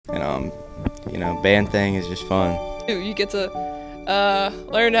and you know, band thing is just fun. You get to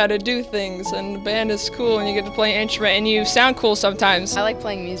learn how to do things, and the band is cool, and you get to play an instrument, and you sound cool sometimes. I like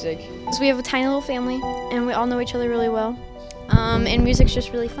playing music. So we have a tiny little family, and we all know each other really well, and music's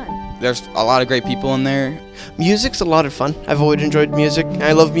just really fun. There's a lot of great people in there. Music's a lot of fun. I've always enjoyed music.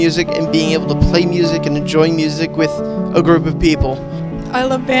 I love music, and being able to play music and enjoy music with a group of people. I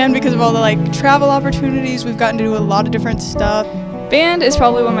love band because of all the travel opportunities. We've gotten to do a lot of different stuff. Band is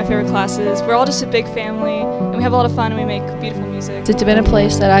probably one of my favorite classes. We're all just a big family, and we have a lot of fun, and we make beautiful music. It's been a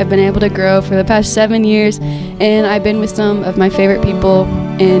place that I've been able to grow for the past 7 years, and I've been with some of my favorite people,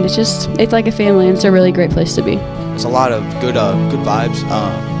 and it's like a family, and it's a really great place to be. There's a lot of good vibes.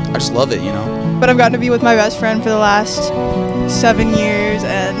 I just love it, you know. But I've gotten to be with my best friend for the last 7 years,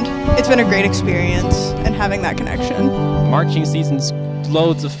 and it's been a great experience, and having that connection. Marching season's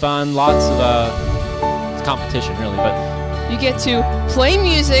loads of fun, lots of competition, really, but You get to play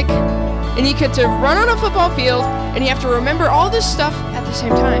music, and you get to run on a football field, and you have to remember all this stuff at the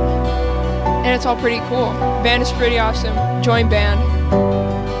same time. And it's all pretty cool. Band is pretty awesome. Join band.